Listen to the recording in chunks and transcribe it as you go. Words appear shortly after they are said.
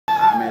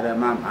made up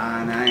my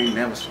mind, I ain't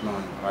never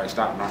slowing. Alright,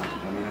 stop now.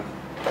 I mean,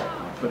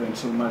 I put in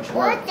too much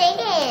work. What's it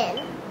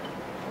in?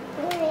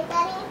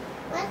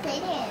 What's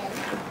it in?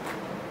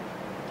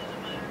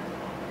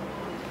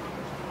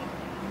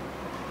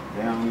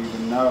 They don't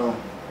even know.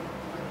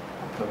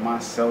 I put my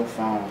cell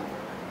phone.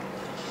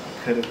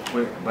 I could have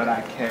quit, but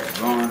I kept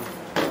going.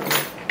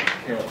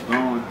 Kept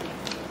going.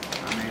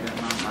 I made up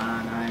my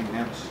mind, I ain't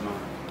never slowing.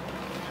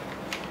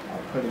 I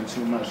put in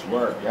too much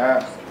work,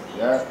 yeah.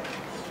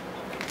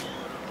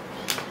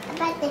 I'm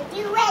about to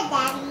do it,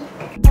 Daddy.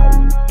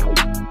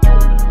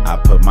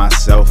 I put my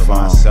cell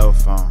phone.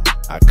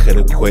 I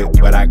could've quit,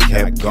 but I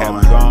kept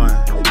going.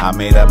 I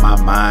made up my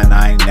mind,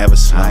 I ain't never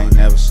slowing.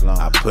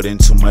 I put in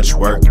too much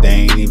work, they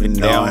ain't even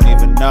know.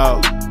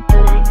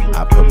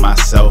 I put my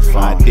cell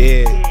phone.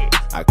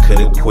 I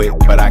could've quit,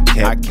 but I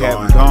kept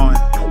going.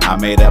 I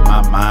made up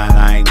my mind,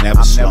 I ain't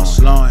never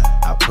slowing.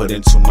 I put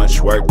in too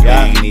much work, they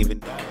ain't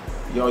even.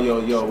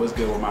 Yo, what's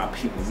good with my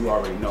people? You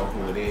already know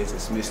who it is.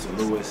 It's Mr.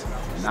 Lewis,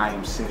 and I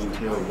am sitting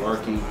here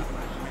working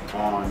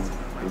on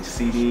the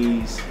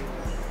CDs.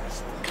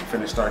 I'm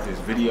finna start this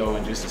video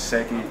in just a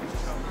second.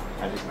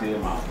 I just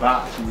did my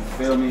box, you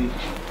feel me?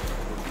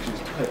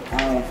 Just put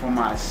on for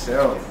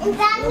myself. You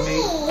feel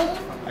me?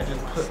 I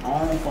just put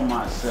on for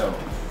myself.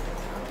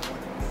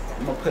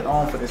 I'm gonna put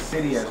on for the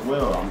city as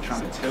well. I'm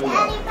trying to tell you.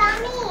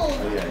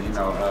 Yeah, you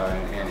know,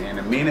 and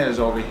Amina is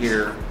over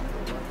here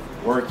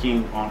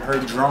working on her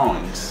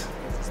drawings,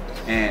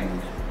 and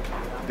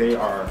they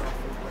are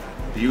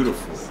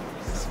beautiful.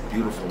 It's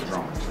beautiful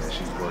drawings that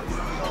she's working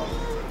on.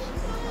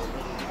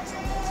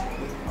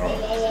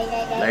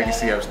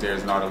 Legacy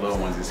upstairs and all the little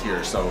ones is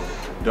here, so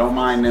don't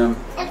mind them.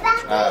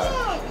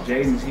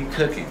 Jaden's he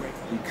cooking.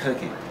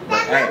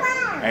 But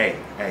hey.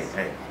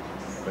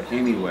 But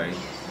anyway,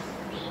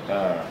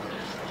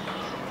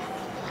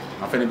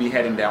 I'm finna be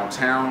heading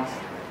downtown.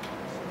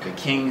 The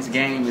Kings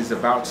game is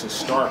about to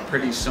start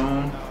pretty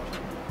soon.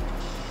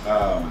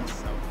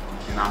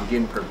 And I'm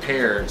getting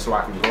prepared so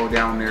I can go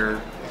down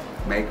there,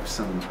 make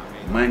some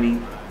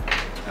money,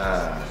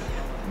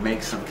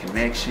 make some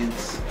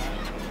connections,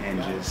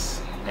 and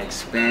just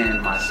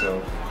expand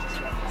myself.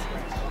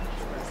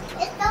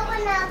 It's over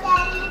now,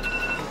 Daddy.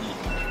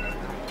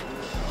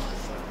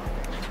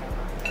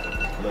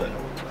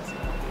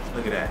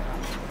 Look at that.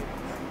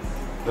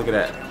 Look at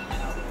that.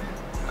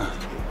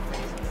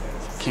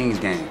 Kings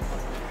game.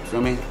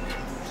 Feel me?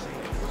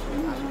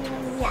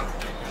 Yeah.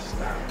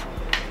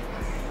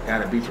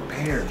 Gotta be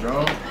prepared,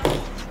 bro.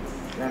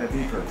 Gotta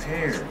be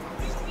prepared.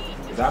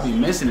 Cause I be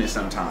missing it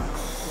sometimes.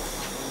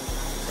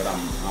 But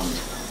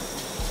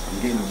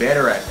I'm getting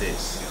better at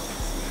this.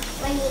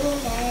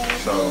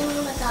 So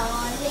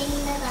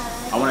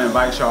I wanna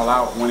invite y'all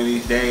out one of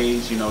these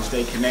days, you know,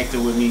 stay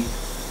connected with me.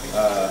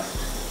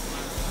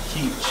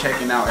 Keep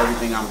checking out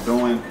everything I'm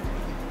doing.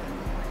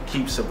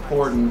 Keep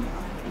supporting.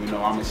 You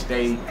know, I'm gonna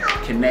stay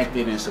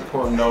connected and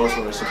supporting those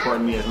who are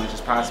supporting me as much as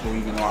possible,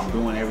 even though I'm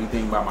doing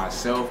everything by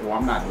myself. Well,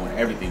 I'm not doing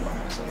everything by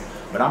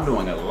myself, but I'm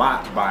doing a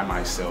lot by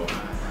myself.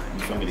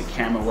 You feel me? The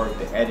camera work,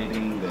 the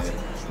editing, the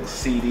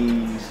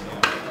CDs,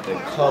 the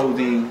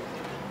clothing,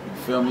 you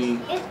feel me?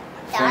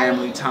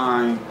 Family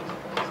time,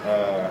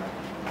 a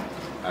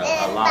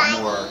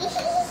lot more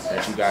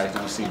that you guys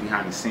don't see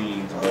behind the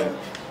scenes, but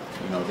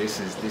you know, this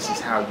is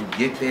how you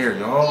get there,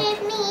 y'all.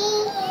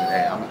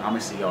 Hey, I'm gonna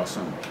see y'all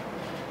soon.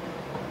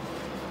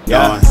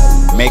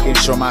 Making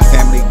sure my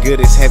family good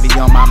is heavy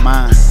on my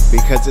mind,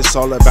 because it's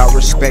all about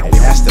respect, and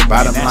that's the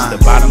bottom line.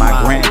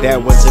 My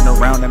granddad wasn't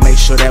around to make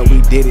sure that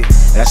we did it.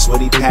 That's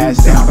what he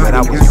passed down, but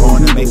I was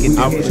born to make it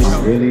different.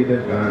 I'm really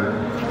divine,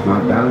 my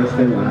balanced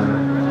in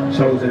line,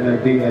 chosen to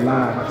be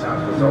alive. My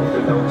time was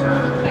over, no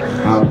time.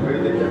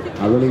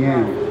 I really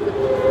am.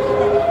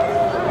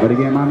 But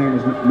again, my name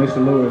is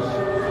Mr. Lewis.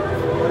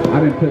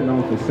 I've been putting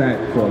on for SAC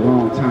for a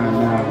long time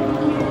now,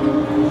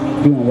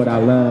 doing what I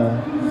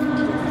love.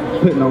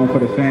 Putting on for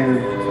the fam.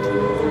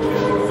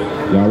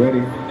 Y'all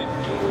ready?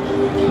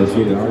 Let's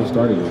get it. I already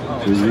started it. I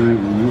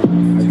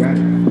got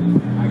it.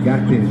 I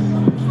got this.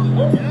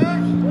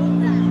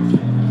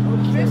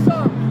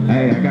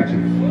 Hey, I got you.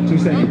 2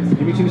 seconds.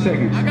 Give me 2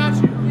 seconds. I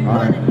got you. All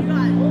right.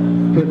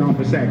 Putting on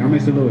for SAC. I'm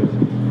Mr. Lewis.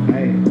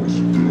 Hey,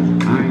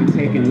 I ain't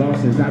taking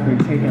losses. I've been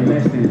taking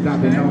lessons.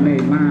 I've been on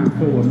that line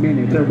for a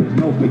minute. There is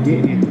no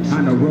forgetting.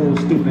 I'm a road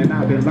student.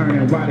 I've been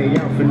learning why they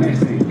out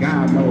finessing.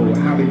 God knows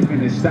how they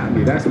finna stop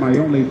me. That's my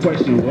only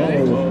question.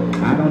 Whoa,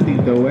 I don't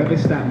think they'll ever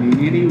stop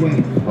me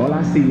anyway. All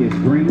I see is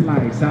green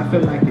lights. I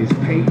feel like it's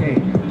payday.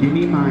 Give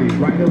me mine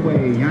right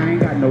away. I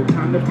ain't got no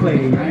time to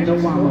play. I know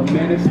I'm a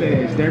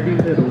manifest. Every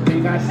little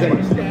thing I say.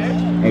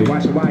 Hey,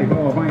 watch your wife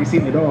evolve. I ain't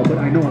seen it all, but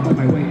I know I'm on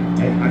my way.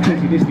 Hey, I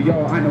told you this to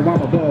y'all. I know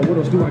I'm a ball. What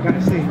else do I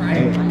gotta say?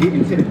 Hey,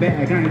 getting to the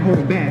bag. I ain't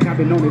holding back. I've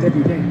been on it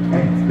every day.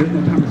 Hey, there's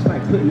no time to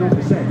slack. Putting on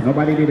the set.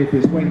 Nobody did it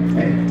this way.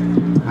 Hey,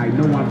 I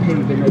know I'm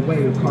paving the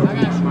way. Carving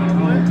out my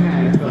own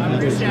path.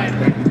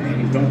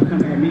 Don't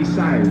come at me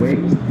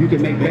sideways. You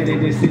can make better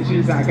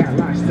decisions. I got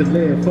lots to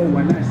live for,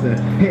 and that's a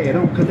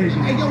head-on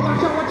collision. Hey, yo,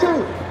 watch out, watch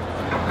out.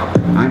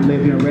 I'm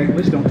living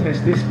reckless, don't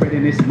test this,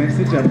 spreading this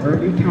message. I'm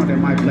early, counting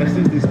my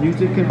blessings. This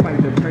music can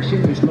fight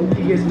depression. This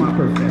low-key is my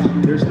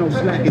profession. There's no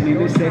slacking in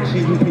this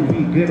section. You can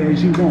be good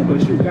as you want,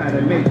 but you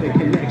gotta make the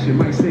connection.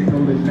 My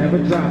signal is never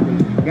dropping.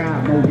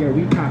 God, oh yeah,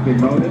 we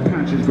popping. All the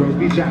conscious girls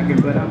be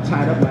jocking, but I'm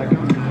tied up like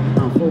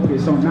I'm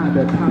focused on not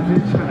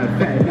deposits, trying to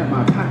fatten up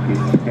my pockets.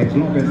 As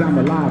long as I'm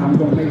alive, I'm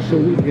gonna make sure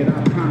we get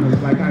our promise.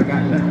 Like I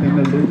got nothing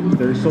to lose.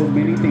 There's so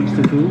many things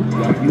to do.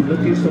 Why you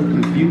looking so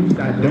confused?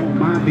 I don't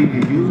mind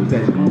being used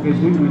as long as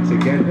we went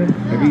together.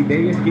 Every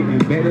day is getting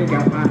better.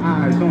 Got my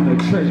eyes on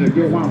the treasure.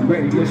 Yo, I'm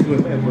ready. It's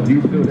whatever.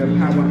 You feel the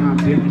power I'm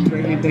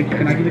demonstrating.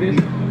 Can I give you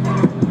this?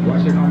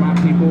 Watching all my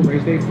people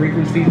raise their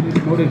frequencies.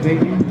 It's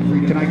motivating.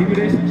 Can I give you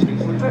this?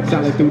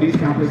 Solid through these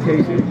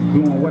complications.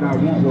 Doing what I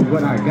want with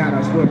what I got.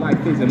 I swear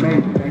life is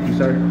amazing. Thank you,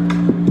 sir.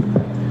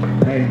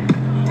 Hey,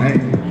 hey,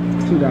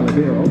 $2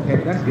 bill. Okay,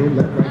 that's good.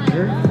 Left right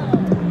there.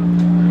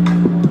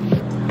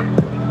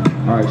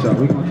 All right, y'all.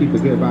 We're gonna keep the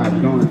good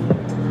vibes going.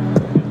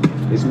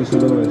 It's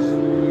Mr. Lewis.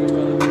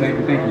 Thank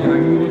you, thank you. Can I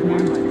give you this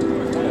one?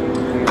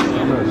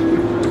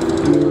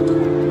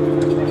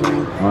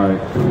 All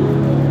right.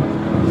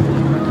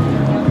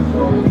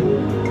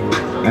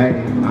 Hey,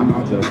 I'm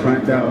out the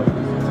front door.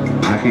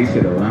 I can't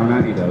sit around,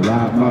 I need a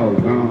lot more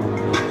gone.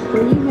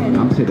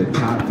 I'm to the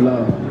top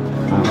floor.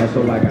 I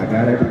hustle like I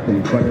got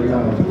everything for the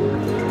love.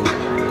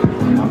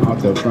 I'm out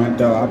the front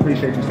door. I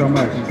appreciate you so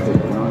much. Sit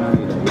around, I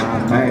need a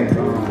lot more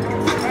gone.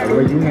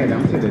 Where you headed?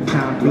 I'm to the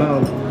top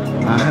floor.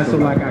 I hustle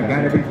like I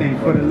got everything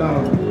for the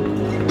love.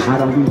 I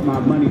don't use my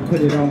money,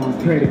 put it all on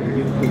credit.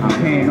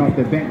 I'm paying off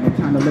the bank, no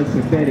time to look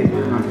synthetic.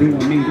 I'm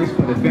doing me, this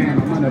for the fam,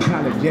 I'm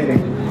unapologetic.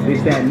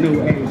 It's that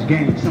new age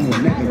game,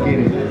 someone never get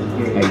it.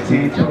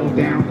 Hey, 10 toes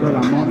down, girl,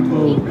 I'm on the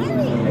move.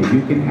 Hey,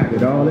 you can have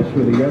it all, it's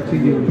really up to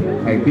you.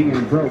 Hey,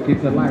 being broke,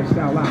 it's a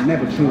lifestyle I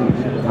never choose.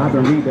 I've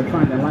been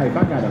redefining life,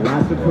 I got a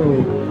lot to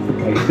prove.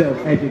 Hey,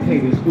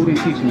 self-educated student,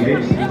 teach me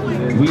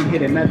this. We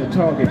hit another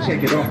target,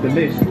 check it off the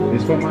list.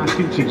 It's for my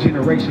future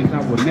generations, I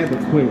will never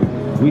quit.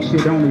 We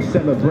should only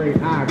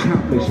celebrate our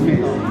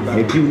accomplishments.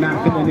 If you're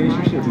not feeling this,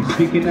 you should be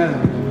speaking up.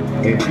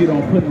 If you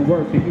don't put in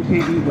work, then you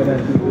can't eat with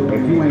us.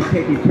 If you ain't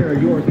taking care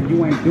of yours, then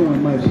you ain't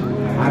doing much.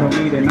 I don't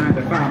need a 9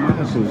 to 5, my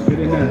hustle's good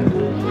enough.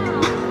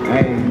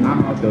 Hey, I'm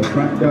out the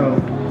front door.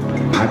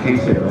 I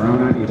can't sit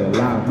around, I need a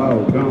lot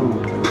more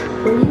gone.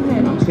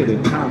 I'm to the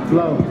top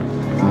floor.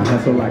 I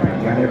hustle like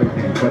I got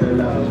everything for the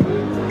love.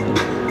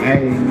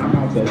 Hey, I'm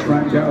out the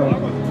front door.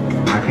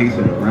 I can't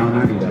sit around,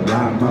 I need a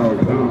lot more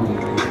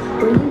gone.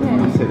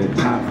 I'm to the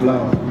top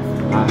floor.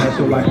 I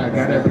hustle like I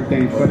got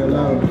everything for the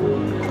love.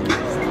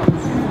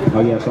 Oh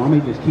yeah, so I'm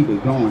gonna just keep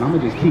it going. I'm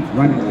gonna just keep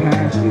running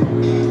past it.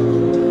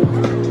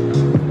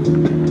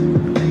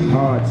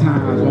 Hard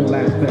times won't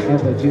last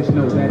forever. Just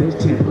know that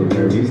it's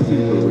temporary. It's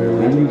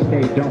temporary. At least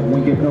they don't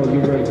when you know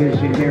you're a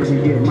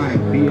visionary. It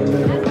might be a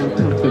little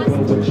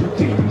uncomfortable, but you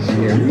can't be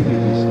scared. You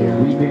can't be scared.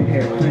 We've been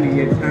here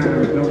plenty of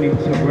times. No need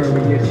to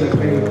worry. It's a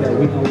phase that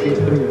we gon' get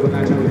through. But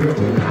I know you're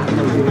gonna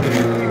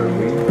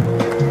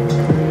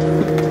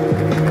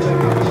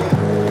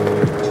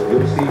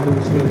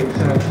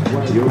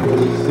you'll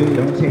really see.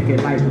 Don't take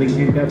it lightly,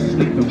 end up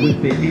sleeping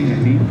with the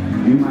enemy.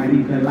 You might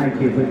even like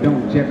it, but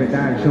don't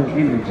jeopardize your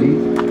energy.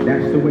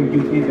 That's the way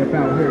you end up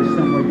out here,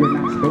 somewhere you're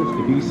not supposed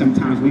to be.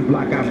 Sometimes we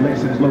block our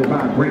blessings, low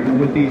vibrating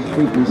with these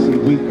frequencies.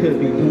 We could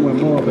be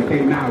doing more, but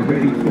they not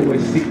ready for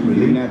it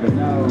secretly. You never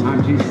know.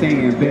 I'm just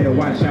saying, better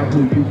watch out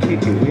who you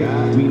kick it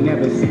with. We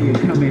never see it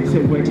coming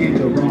till we're in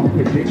the wrong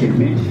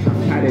predicament.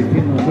 I'm tired of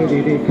dealing with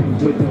it, it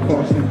comes with the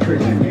false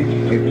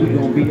imprisonment. If we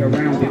gon' be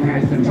around and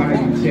have somebody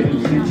to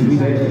them since we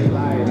said,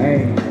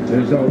 hey,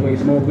 there's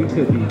always more we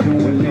could be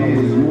doing.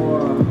 There's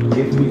more.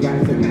 If we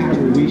got the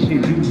power, we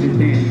should use it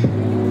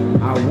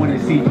then. I wanna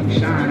see you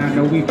shine, I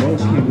know we both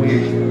can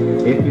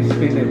win. If it's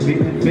finna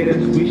benefit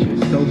us, we should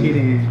soak it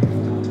in.